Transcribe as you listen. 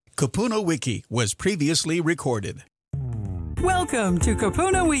KupunaWiki was previously recorded. Welcome to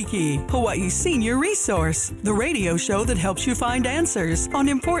KupunaWiki, Hawaii's senior resource, the radio show that helps you find answers on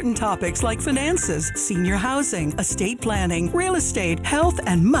important topics like finances, senior housing, estate planning, real estate, health,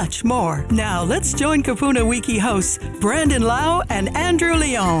 and much more. Now, let's join KupunaWiki hosts Brandon Lau and Andrew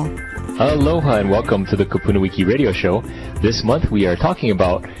Leon. Aloha and welcome to the KupunaWiki radio show. This month we are talking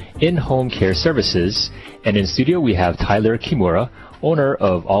about in-home care services, and in studio we have Tyler Kimura, owner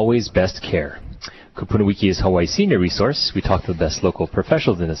of Always Best Care. KupunaWiki is Hawaii's senior resource. We talk to the best local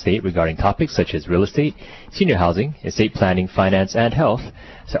professionals in the state regarding topics such as real estate, senior housing, estate planning, finance, and health,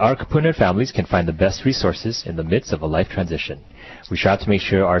 so our Kupuna families can find the best resources in the midst of a life transition. We strive to make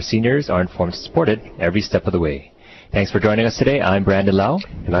sure our seniors are informed and supported every step of the way. Thanks for joining us today. I'm Brandon Lau.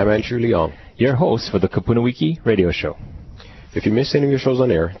 And I'm Andrew Leon, your host for the KupunaWiki radio show. If you missed any of your shows on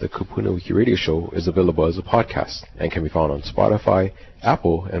air, the KupunaWiki radio show is available as a podcast and can be found on Spotify,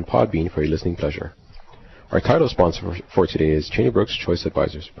 Apple, and Podbean for your listening pleasure. Our title sponsor for today is Cheney Brooks Choice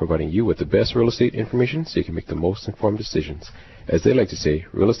Advisors, providing you with the best real estate information so you can make the most informed decisions. As they like to say,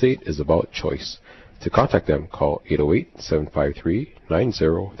 real estate is about choice. To contact them, call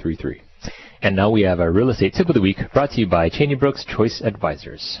 808-753-9033. And now we have our real estate tip of the week, brought to you by Cheney Brooks Choice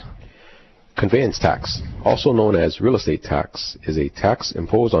Advisors. Conveyance tax, also known as real estate tax, is a tax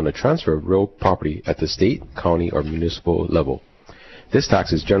imposed on the transfer of real property at the state, county, or municipal level. This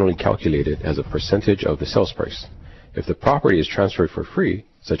tax is generally calculated as a percentage of the sales price. If the property is transferred for free,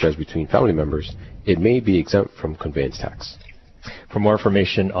 such as between family members, it may be exempt from conveyance tax. For more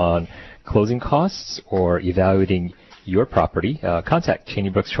information on closing costs or evaluating your property, contact Cheney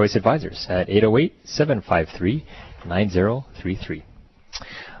Brooks Choice Advisors at 808-753-9033.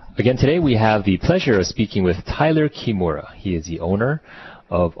 Again, today we have the pleasure of speaking with Tyler Kimura. He is the owner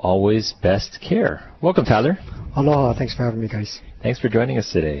of Always Best Care. Welcome, Tyler. Aloha. Thanks for having me, guys. Thanks for joining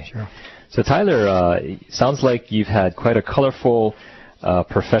us today. Sure. So, Tyler, sounds like you've had quite a colorful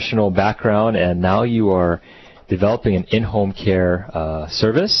professional background, and now you are developing an in-home care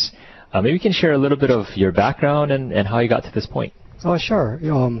service. Maybe you can share a little bit of your background and how you got to this point. Oh, sure.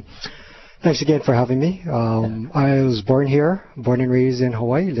 Thanks again for having me. I was born and raised in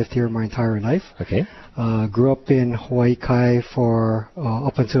Hawaii, lived here my entire life. Okay. Grew up in Hawaii Kai for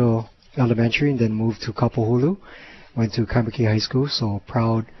up until elementary, and then moved to Kapuhulu. Went to Kaimuki High School, so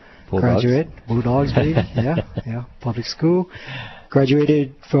proud Bulldogs. Graduate. Bulldogs, baby. Yeah. Public school.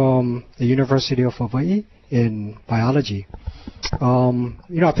 Graduated from the University of Hawaii in biology.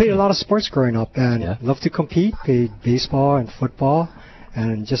 I played a lot of sports growing up and loved to compete. Played baseball and football,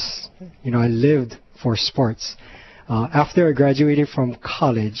 and just, I lived for sports. After I graduated from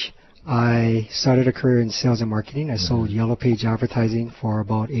college, I started a career in sales and marketing. I sold Yellow Page advertising for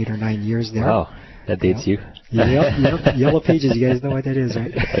about 8 or 9 years there. Wow, that dates you. Yep. Yellow Pages, you guys know what that is,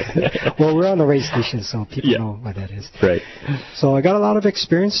 right? Well, we're on the radio station, so people know what that is. Right. So I got a lot of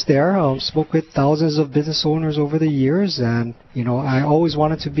experience there. Spoke with thousands of business owners over the years, and, I always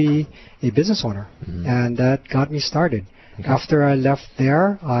wanted to be a business owner, and that got me started. Okay. After I left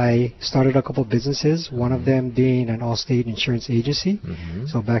there, I started a couple of businesses, one of them being an all-state insurance agency.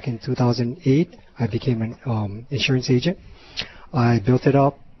 So back in 2008, I became an insurance agent. I built it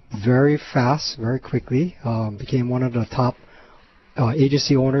up very fast, very quickly, became one of the top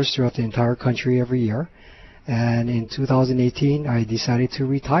agency owners throughout the entire country every year. And in 2018, I decided to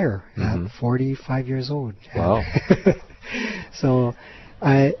retire at 45 years old. Wow. So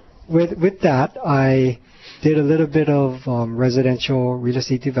with that, I did a little bit of residential real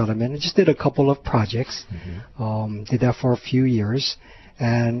estate development. I just did a couple of projects. Did that for a few years.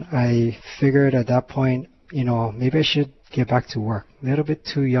 And I figured at that point, maybe I should get back to work. A little bit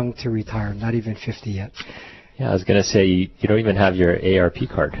too young to retire, not even 50 yet. Yeah, I was going to say, you don't even have your ARP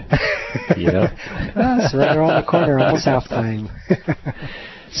card, It's right around the corner, almost halftime.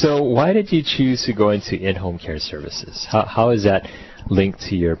 So why did you choose to go into in-home care services? How is that linked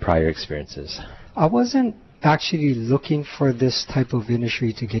to your prior experiences? I wasn't actually looking for this type of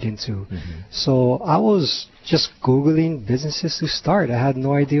industry to get into. So I was just Googling businesses to start. I had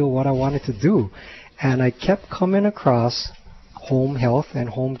no idea what I wanted to do. And I kept coming across home health and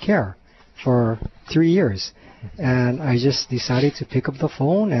home care for 3 years. And I just decided to pick up the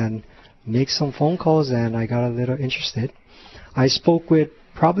phone and make some phone calls, and I got a little interested. I spoke with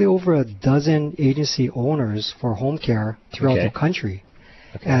probably over a dozen agency owners for home care throughout the country.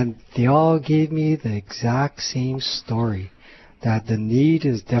 And they all gave me the exact same story, that the need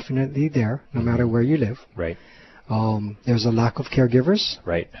is definitely there, no matter where you live. Right. There's a lack of caregivers.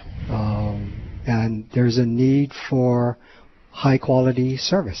 Right. And there's a need for high quality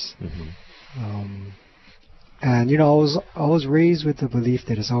service. And I was raised with the belief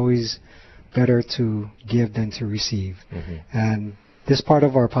that it's always better to give than to receive. And this part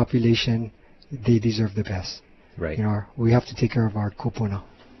of our population, they deserve the best. Right. We have to take care of our kupuna.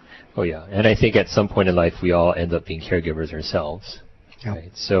 Oh yeah, and I think at some point in life we all end up being caregivers ourselves. Yep.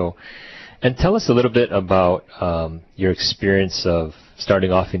 Right. So, and tell us a little bit about your experience of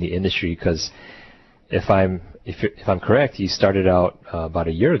starting off in the industry, because if I'm correct, you started out about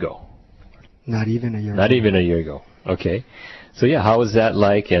a year ago. Not even a year. Not even a year ago. Okay. So yeah, how was that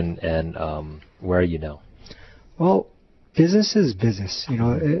like, and where are you now? Well, business is business.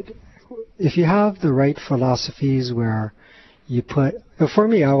 If you have the right philosophies where you for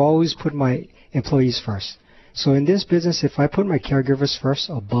me, I've always put my employees first. So in this business, if I put my caregivers first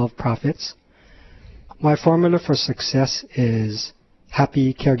above profits, my formula for success is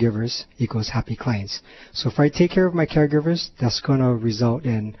happy caregivers equals happy clients. So if I take care of my caregivers, that's going to result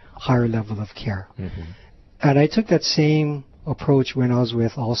in higher level of care. And I took that same approach when I was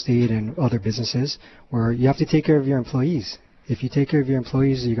with Allstate and other businesses, where you have to take care of your employees. If you take care of your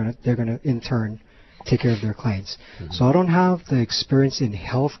employees, they're gonna in turn take care of their clients. So I don't have the experience in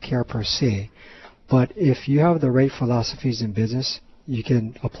healthcare per se, but if you have the right philosophies in business, you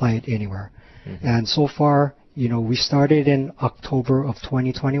can apply it anywhere. And so far, we started in October of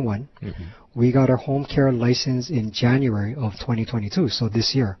 2021. We got our home care license in January of 2022, so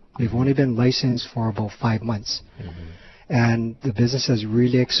this year. We've only been licensed for about 5 months. And the business has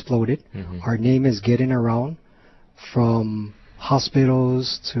really exploded. Our name is getting around from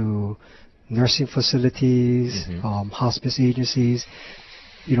hospitals to nursing facilities, hospice agencies.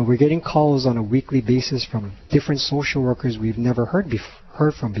 We're getting calls on a weekly basis from different social workers we've never heard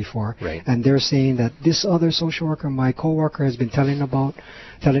from before. Right. And they're saying that this other social worker, my coworker, has been telling me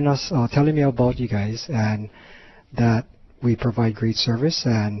about you guys, and that we provide great service,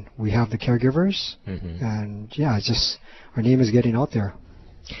 and we have the caregivers, and yeah, our name is getting out there.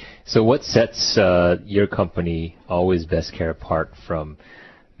 So what sets your company, Always Best Care, apart from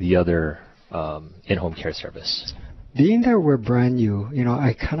the other in-home care service? Being that we're brand new,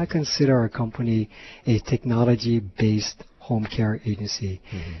 I kind of consider our company a technology-based home care agency.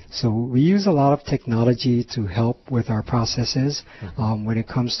 So we use a lot of technology to help with our processes when it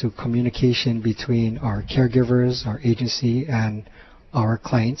comes to communication between our caregivers, our agency, and our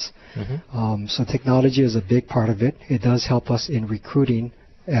clients. So technology is a big part of it. It does help us in recruiting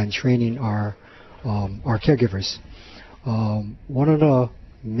and training our caregivers. One of the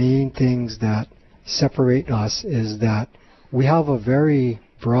main things that separate us is that we have a very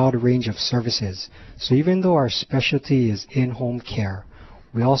broad range of services. So even though our specialty is in-home care,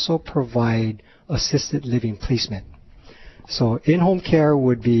 we also provide assisted living placement. So in-home care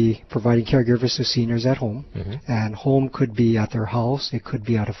would be providing caregivers to seniors at home, and home could be at their house, it could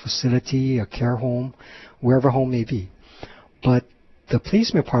be at a facility, a care home, wherever home may be. But the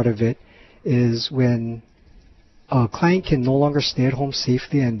placement part of it is when a client can no longer stay at home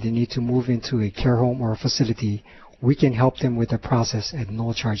safely and they need to move into a care home or a facility, we can help them with the process at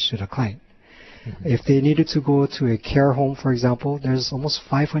no charge to the client. If they needed to go to a care home, for example, there's almost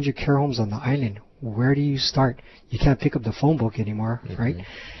 500 care homes on the island. Where do you start? You can't pick up the phone book anymore, right?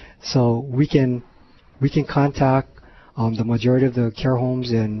 So we can contact the majority of the care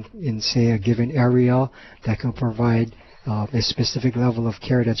homes in say a given area that can provide a specific level of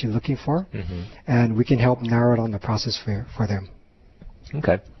care that you're looking for, and we can help narrow down the process for them.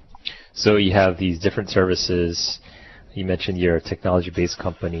 Okay. So you have these different services. You mentioned you're a technology-based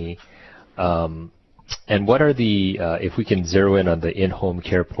company. And what are the, if we can zero in on the in-home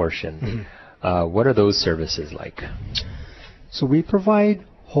care portion, what are those services like? So we provide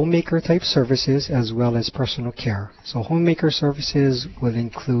homemaker type services as well as personal care. So homemaker services will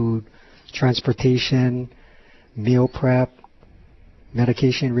include transportation, meal prep,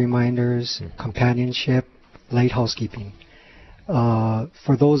 medication reminders, companionship, light housekeeping.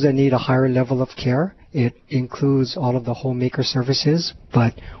 For those that need a higher level of care, it includes all of the homemaker services,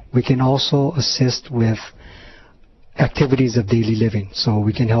 but we can also assist with activities of daily living. So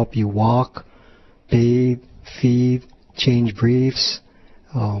we can help you walk, bathe, feed, change briefs,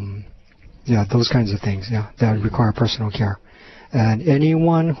 those kinds of things, that require personal care. And any of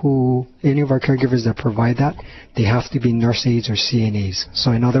our caregivers that provide that, they have to be nurse aides or CNAs.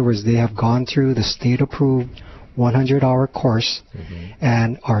 So in other words, they have gone through the state-approved 100-hour course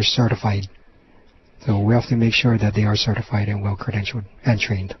and are certified. So we have to make sure that they are certified and well-credentialed and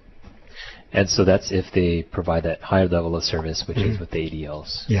trained. And so that's if they provide that higher level of service, which is with the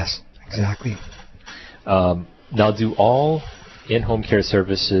ADLs. Yes, exactly. Now, do all in-home care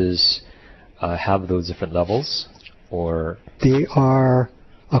services have those different levels, or? They are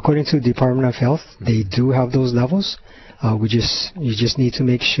according to the Department of Health, they do have those levels. You just need to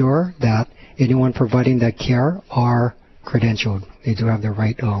make sure that anyone providing that care are credentialed. They do have the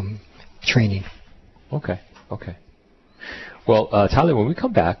right training. Okay. Well, Tyler, when we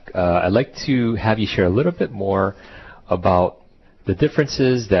come back, I'd like to have you share a little bit more about the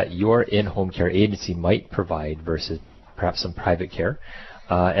differences that your in-home care agency might provide versus perhaps some private care,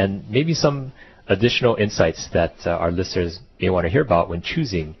 and maybe some additional insights that our listeners may want to hear about when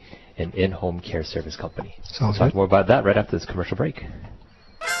choosing an in-home care service company. We'll talk more about that right after this commercial break.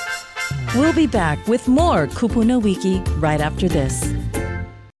 We'll be back with more KupunaWiki right after this.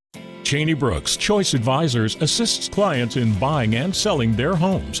 Cheney Brooks Choice Advisors assists clients in buying and selling their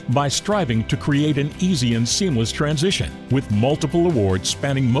homes by striving to create an easy and seamless transition. With multiple awards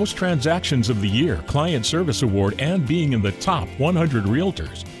spanning most transactions of the year, Client Service Award, and being in the top 100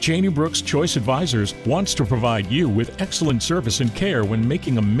 realtors, Cheney Brooks Choice Advisors wants to provide you with excellent service and care when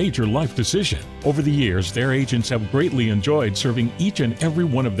making a major life decision. Over the years, their agents have greatly enjoyed serving each and every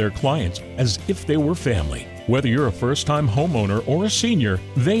one of their clients as if they were family. Whether you're a first-time homeowner or a senior,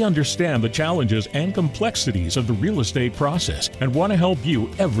 they understand the challenges and complexities of the real estate process and want to help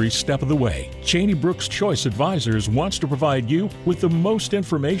you every step of the way. Cheney Brooks Choice Advisors wants to provide you with the most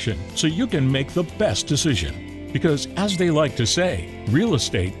information so you can make the best decision. Because, as they like to say, real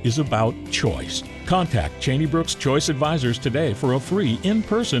estate is about choice. Contact Cheney Brooks Choice Advisors today for a free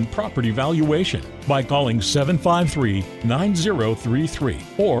in-person property valuation by calling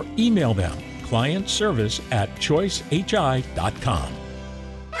 753-9033 or email them clientservice@choicehi.com.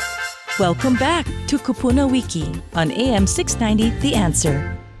 Welcome back to KupunaWiki on AM 690 The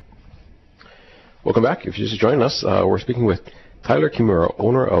Answer. Welcome back. If you're just joining us, we're speaking with Tyler Kimura,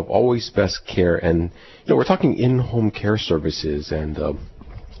 owner of Always Best Care, and we're talking in-home care services. And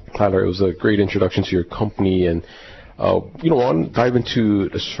Tyler, it was a great introduction to your company, and I want to dive into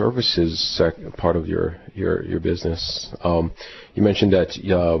the services part of your business. You mentioned that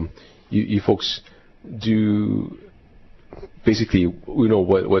you folks do basically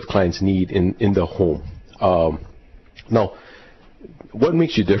what clients need in the home. Now, what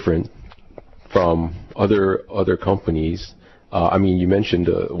makes you different from other companies? You mentioned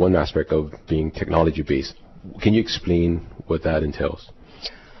one aspect of being technology based. Can you explain what that entails?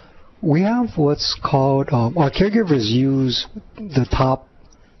 We have what's called our caregivers use the top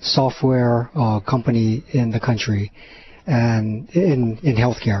software company in the country and in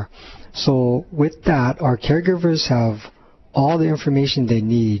healthcare. So with that, our caregivers have all the information they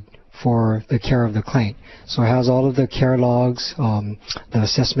need for the care of the client. So it has all of the care logs, the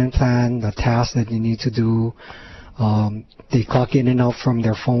assessment plan, the tasks that you need to do. They clock in and out from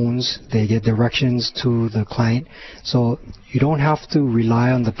their phones. They get directions to the client. So you don't have to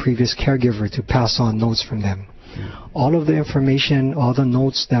rely on the previous caregiver to pass on notes from them. All of the information, all the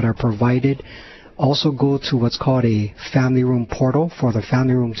notes that are provided also go to what's called a family room portal for the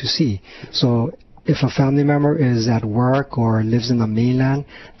family room to see. So if a family member is at work or lives in the mainland,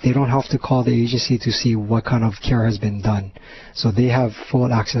 they don't have to call the agency to see what kind of care has been done. So they have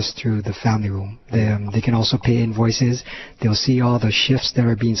full access through the family room. They can also pay invoices. They'll see all the shifts that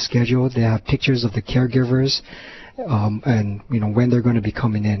are being scheduled. They have pictures of the caregivers and when they're going to be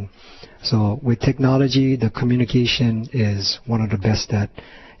coming in. So with technology, the communication is one of the best that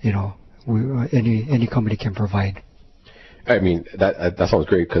any company can provide. I mean, that sounds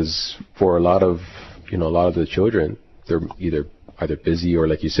great, because for a lot of the children, they're either busy or,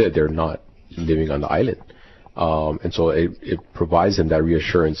 like you said, they're not living on the island, and so it provides them that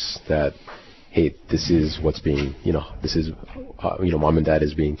reassurance that, hey, this is what's being, mom and dad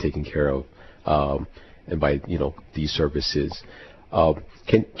is being taken care of, and by these services.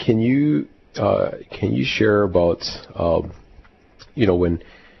 Can you share about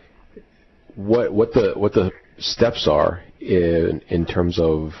what the steps are in terms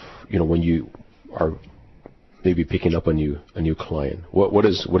of when you are maybe picking up a new client? What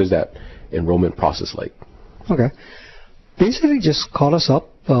is that enrollment process like? Okay. Basically, just call us up.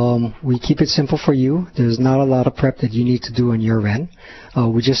 We keep it simple for you. There's not a lot of prep that you need to do on your end.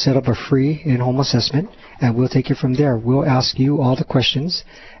 We just set up a free in-home assessment, and we'll take it from there. We'll ask you all the questions,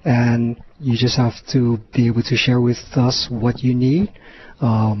 and you just have to be able to share with us what you need,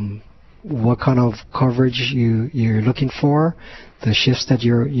 what kind of coverage you're looking for, the shifts that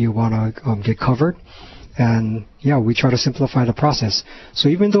you want to get covered. And we try to simplify the process. So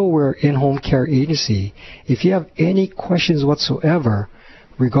even though we're in-home care agency, if you have any questions whatsoever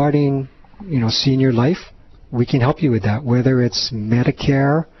regarding senior life, we can help you with that. Whether it's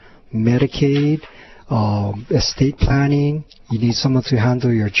Medicare, Medicaid, estate planning, you need someone to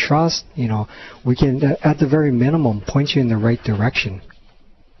handle your trust, we can at the very minimum point you in the right direction.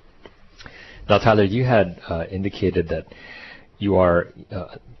 Now, Tyler, you had indicated that you are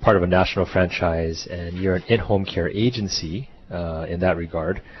part of a national franchise and you're an in-home care agency in that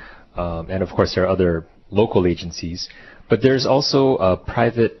regard. And of course, there are other local agencies, but there's also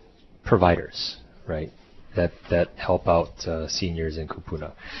private providers, right, that help out seniors in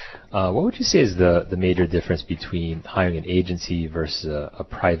Kupuna. What would you say is the major difference between hiring an agency versus a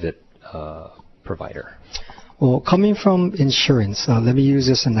private provider? Well, coming from insurance, let me use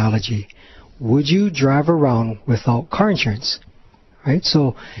this analogy. Would you drive around without car insurance? Right?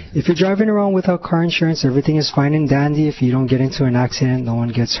 So if you're driving around without car insurance, everything is fine and dandy. If you don't get into an accident, no one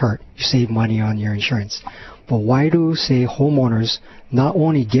gets hurt. You save money on your insurance. But why do, say, homeowners not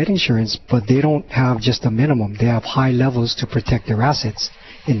only get insurance, but they don't have just a minimum? They have high levels to protect their assets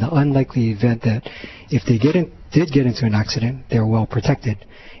in the unlikely event that if they did get into an accident, they're well protected.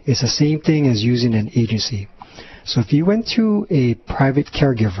 It's the same thing as using an agency. So if you went to a private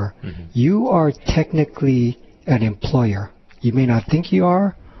caregiver, you are technically an employer. You may not think you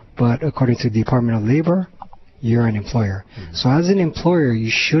are, but according to the Department of Labor, you're an employer. So as an employer, you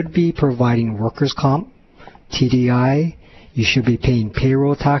should be providing workers' comp, TDI, you should be paying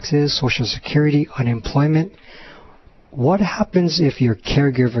payroll taxes, Social Security, unemployment. What happens if your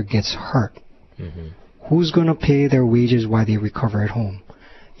caregiver gets hurt? Who's going to pay their wages while they recover at home?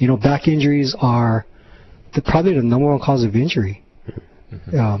 You know, back injuries are probably the number one cause of injury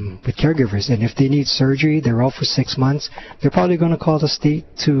with caregivers. And if they need surgery, they're out for 6 months, they're probably going to call the state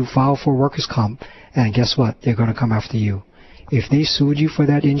to file for workers' comp. And guess what? They're going to come after you. If they sued you for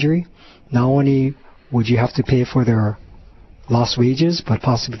that injury, not only would you have to pay for their lost wages, but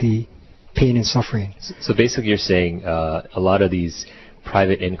possibly pain and suffering. So basically you're saying a lot of these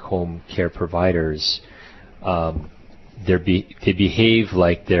private in-home care providers, they behave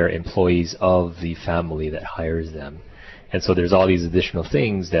like they're employees of the family that hires them. And so there's all these additional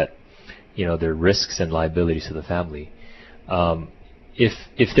things that, you know, they're risks and liabilities to the family.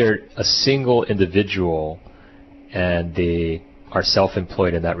 If they're a single individual and they are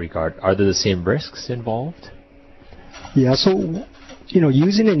self-employed in that regard, are there the same risks involved? Yeah, so, you know,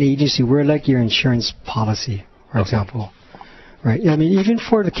 using an agency, we're like your insurance policy, for example. Right? I mean, even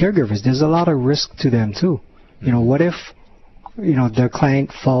for the caregivers, there's a lot of risk to them too. You know, what if, you know, the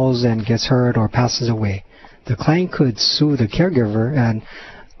client falls and gets hurt or passes away? The client could sue the caregiver, and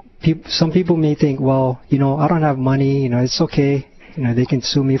some people may think, well, you know, I don't have money, you know, it's okay, you know, they can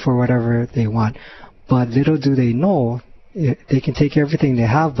sue me for whatever they want. But little do they know, they can take everything they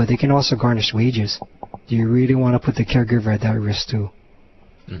have, but they can also garnish wages. Do you really want to put the caregiver at that risk too?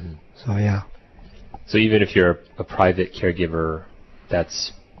 So, yeah. So even if you're a private caregiver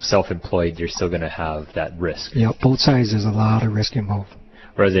that's self-employed, you're still going to have that risk. Yeah, both sides, there's a lot of risk involved.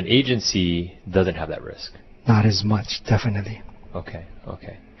 Whereas an agency doesn't have that risk. Not as much, definitely. Okay.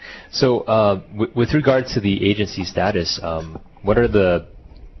 So with regard to the agency status, what are the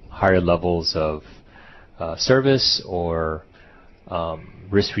higher levels of service or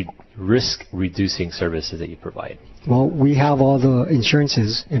risk-reducing services that you provide? Well, we have all the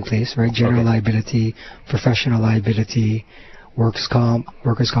insurances in place, right? General liability, professional liability, workers' comp,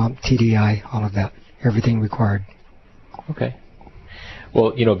 TDI, all of that. Everything required. Okay.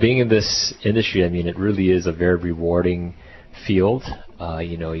 Well, you know, being in this industry, I mean, it really is a very rewarding field.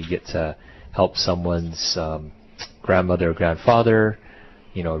 You know, you get to help someone's grandmother or grandfather,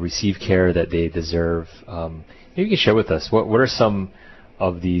 you know, receive care that they deserve. Maybe you can share with us, what are some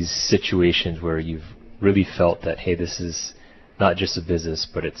of these situations where you've really felt that, hey, this is not just a business,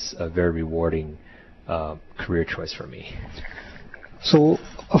 but it's a very rewarding career choice for me? So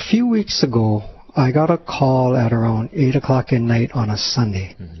a few weeks ago, I got a call at around 8 o'clock at night on a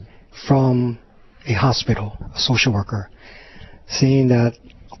Sunday from a hospital, a social worker, saying that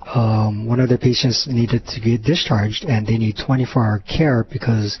one of their patients needed to get discharged and they need 24-hour care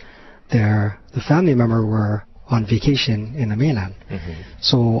because the family member were on vacation in the mainland.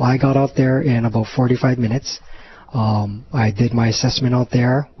 So I got out there in about 45 minutes. I did my assessment out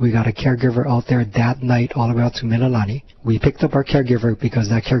there. We got a caregiver out there that night all the way out to Mililani. We picked up our caregiver because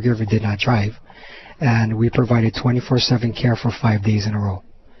that caregiver did not drive. And we provided 24/7 care for 5 days in a row.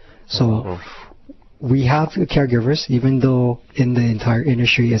 So we have caregivers, even though in the entire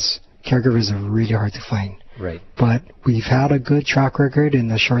industry, caregivers are really hard to find. Right. But we've had a good track record in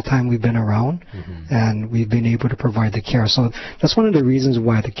the short time we've been around, and we've been able to provide the care. So that's one of the reasons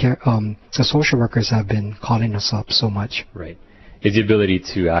why the social workers have been calling us up so much. Right. It's the ability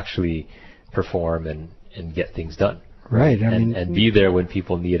to actually perform and get things done. Right. And be there when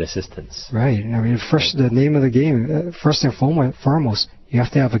people need assistance. Right. I mean, the name of the game, first and foremost, you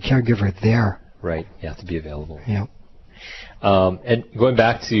have to have a caregiver there. Right. You have to be available. Yeah. And going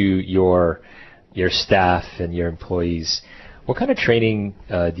back to your your staff and your employees, what kind of training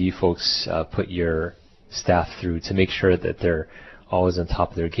do you folks put your staff through to make sure that they're always on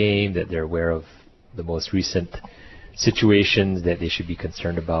top of their game, that they're aware of the most recent situations that they should be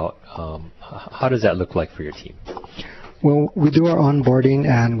concerned about? How does that look like for your team? Well, we do our onboarding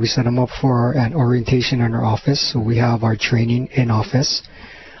and we set them up for an orientation in our office. So we have our training in office.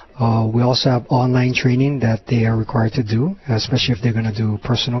 We also have online training that they are required to do, especially if they're going to do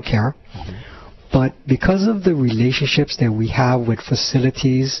personal care. But because of the relationships that we have with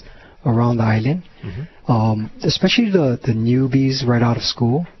facilities around the island, especially the newbies right out of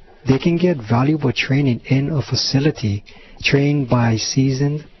school, they can get valuable training in a facility trained by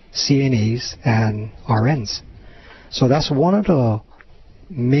seasoned CNAs and RNs. So that's one of the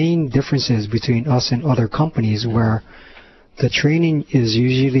main differences between us and other companies, where the training is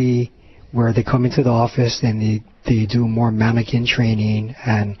usually where they come into the office and they do more mannequin training,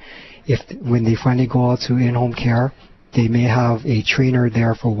 and when they finally go out to in-home care, they may have a trainer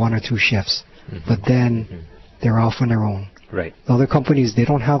there for 1 or 2 shifts, but then they're off on their own. Right. The other companies, they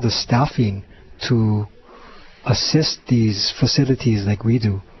don't have the staffing to assist these facilities like we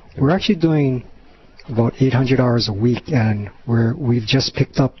do. We're actually doing about 800 hours a week, and we've just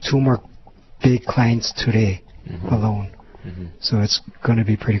picked up 2 more big clients today alone. So it's going to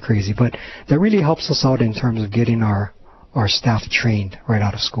be pretty crazy. But that really helps us out in terms of getting our staff trained right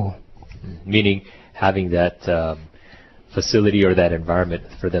out of school. Meaning having that facility or that environment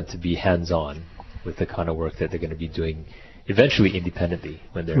for them to be hands-on with the kind of work that they're going to be doing eventually independently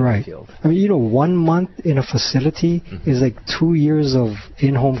when they're in the field. I mean, 1 month in a facility is like 2 years of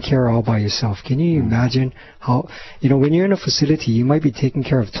in-home care all by yourself. Can you imagine how, when you're in a facility, you might be taking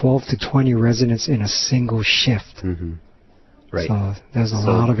care of 12 to 20 residents in a single shift. Right. So there's a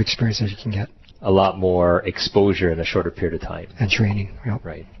lot of experience that you can get. A lot more exposure in a shorter period of time. And training. Yep.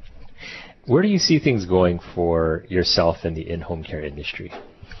 Right. Where do you see things going for yourself in the in-home care industry?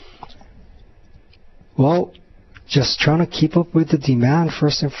 Well, just trying to keep up with the demand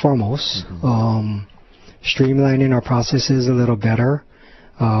first and foremost. Streamlining our processes a little better.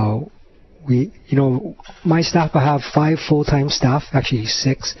 My staff, I have 5 full-time staff, actually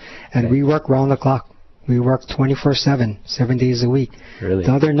 6, and we work round the clock. We work 24/7, 7 days a week. Really?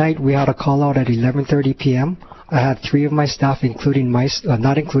 The other night we had a call out at 11:30 p.m. I had 3 of my staff,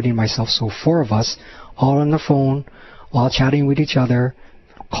 not including myself, so 4 of us, all on the phone, all chatting with each other,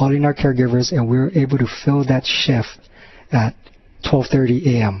 calling our caregivers, and we were able to fill that shift at 12:30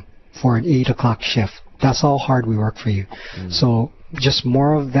 a.m. for an 8 o'clock shift. That's how hard we work for you. So just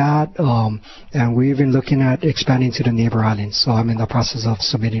more of that, and we're even looking at expanding to the neighbor islands. So I'm in the process of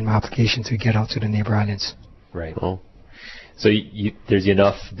submitting my application to get out to the neighbor islands. Right. So there's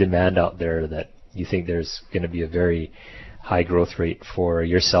enough demand out there that you think there's going to be a very high growth rate for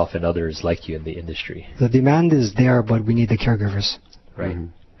yourself and others like you in the industry. The demand is there, but we need the caregivers. Right.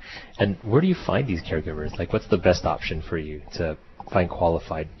 And where do you find these caregivers? Like, what's the best option for you to find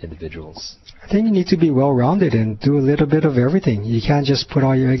qualified individuals? I think you need to be well-rounded and do a little bit of everything. You can't just put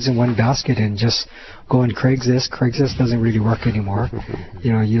all your eggs in one basket and just go on Craigslist. Craigslist doesn't really work anymore.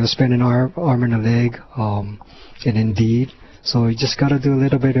 You spend an arm and a leg, and Indeed. So you just got to do a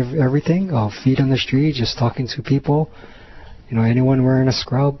little bit of everything. Feet on the street, just talking to people. Anyone wearing a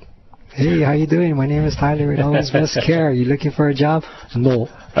scrub. Hey, how you doing? My name is Tyler with Always Best Care. You looking for a job? No.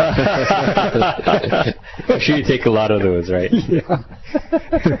 I'm sure you take a lot of those, right? Yeah.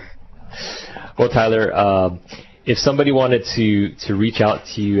 Well, Tyler, if somebody wanted to reach out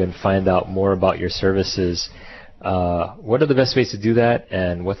to you and find out more about your services, what are the best ways to do that,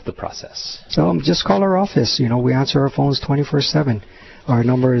 and what's the process? Just call our office. We answer our phones 24/7. Our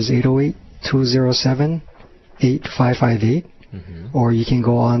number is 808-207-8558. Or you can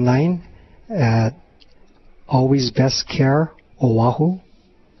go online at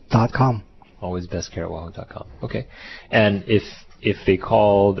alwaysbestcareoahu.com. Alwaysbestcareoahu.com. Okay. And if they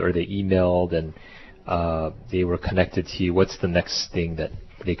called or they emailed and they were connected to you, what's the next thing that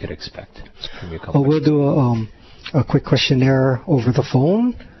they could expect from your company? We'll do a quick questionnaire over the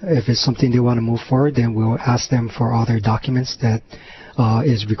phone. If it's something they want to move forward, then we'll ask them for all their documents that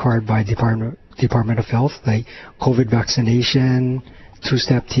is required by Department of Health, like COVID vaccination,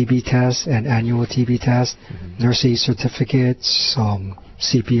 2-step TB test, and annual TB test, nurse aid certificates,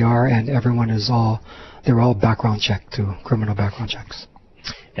 CPR, and they're all background checked too, criminal background checks.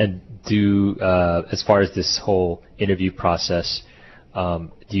 And as far as this whole interview process,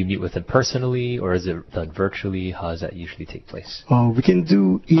 do you meet with them personally, or is it done virtually? How does that usually take place? We can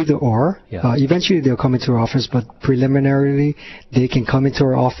do either or. Yeah. Eventually they'll come into our office, but preliminarily they can come into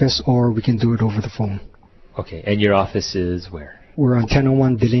our office, or we can do it over the phone. Okay. And your office is where? We're on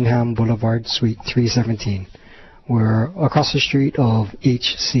 1001 Dillingham Boulevard, Suite 317. We're across the street of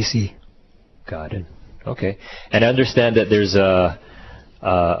HCC. Got it. Okay. And I understand that there's a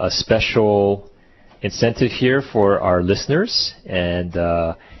special incentive here for our listeners, and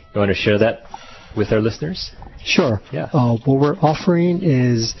you want to share that with our listeners? Sure. Yeah. What we're offering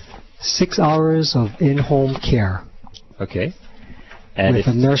is 6 hours of in-home care. Okay. And with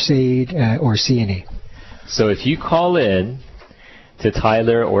a nurse aide or CNA. So if you call in to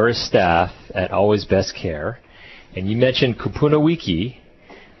Tyler or his staff at Always Best Care, and you mention KupunaWiki,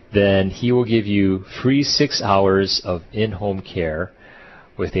 then he will give you free 6 hours of in-home care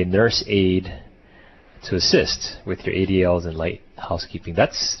with a nurse aide to assist with your ADLs and light housekeeping.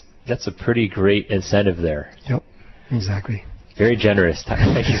 That's a pretty great incentive there. Yep, exactly. Very generous.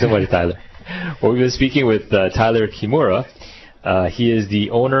 Thank you so much, Tyler. Well, we've been speaking with Tyler Kimura. He is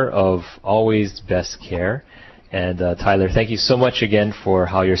the owner of Always Best Care. And Tyler, thank you so much again for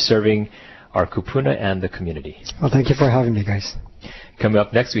how you're serving our Kupuna and the community. Well, thank you for having me, guys. Coming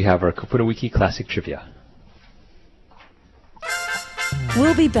up next, we have our KupunaWiki Classic Trivia.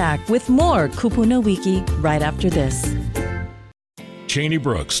 We'll be back with more KupunaWiki right after this. Cheney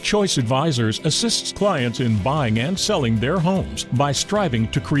Brooks Choice Advisors assists clients in buying and selling their homes by striving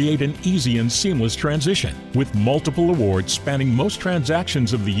to create an easy and seamless transition. With multiple awards spanning most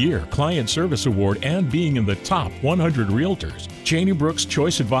transactions of the year, Client Service Award, and being in the top 100 realtors, Cheney Brooks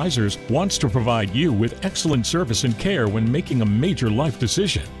Choice Advisors wants to provide you with excellent service and care when making a major life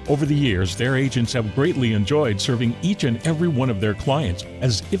decision. Over the years, their agents have greatly enjoyed serving each and every one of their clients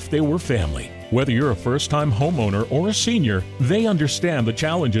as if they were family. Whether you're a first-time homeowner or a senior, they understand the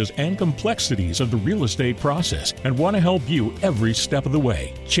challenges and complexities of the real estate process and want to help you every step of the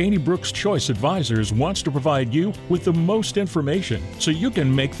way. Cheney Brooks Choice Advisors wants to provide you with the most information so you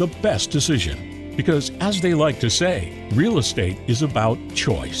can make the best decision. Because, as they like to say, real estate is about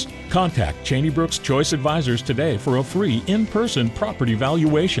choice. Contact Cheney Brooks Choice Advisors today for a free in-person property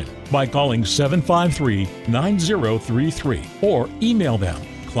valuation by calling 753-9033 or email them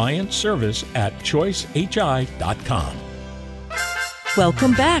clientservice@choicehi.com.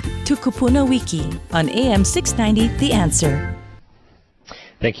 Welcome back to KupunaWiki on AM 690 The Answer.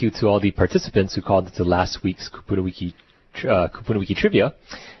 Thank you to all the participants who called into last week's KupunaWiki Trivia.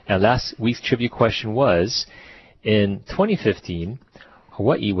 And last week's trivia question was, in 2015,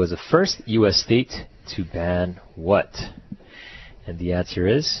 Hawaii was the first U.S. state to ban what? And the answer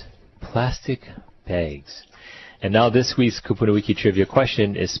is plastic bags. And now this week's KupunaWiki Trivia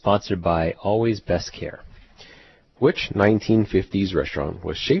question is sponsored by Always Best Care. Which 1950s restaurant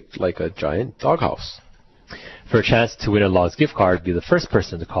was shaped like a giant doghouse? For a chance to win a Logs gift card, be the first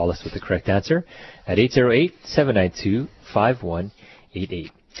person to call us with the correct answer at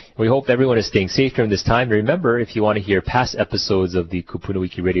 808-792-5188. We hope everyone is staying safe during this time. And remember, if you want to hear past episodes of the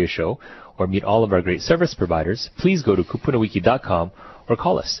KupunaWiki radio show or meet all of our great service providers, please go to KupunaWiki.com or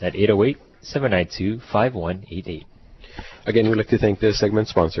call us at 808-792-5188. Again, we'd like to thank this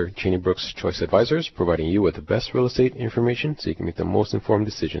segment's sponsor, Cheney Brooks Choice Advisors, providing you with the best real estate information so you can make the most informed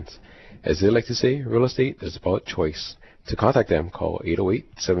decisions. As they like to say, real estate is about choice. To contact them, call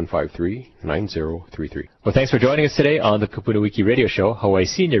 808-753-9033. Well, thanks for joining us today on the KupunaWiki radio show, Hawaii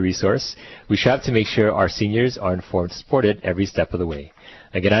Senior Resource. We strive to make sure our seniors are informed and supported every step of the way.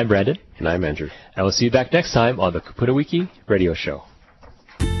 Again, I'm Brandon. And I'm Andrew. And we'll see you back next time on the KupunaWiki radio show.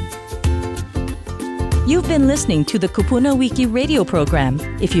 You've been listening to the KupunaWiki radio program.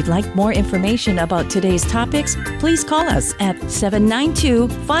 If you'd like more information about today's topics, please call us at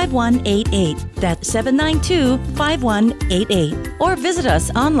 792-5188. That's 792-5188. Or visit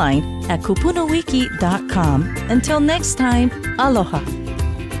us online at KupunaWiki.com. Until next time, aloha.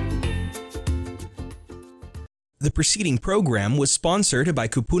 The preceding program was sponsored by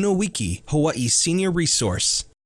KupunaWiki, Hawaii's senior resource.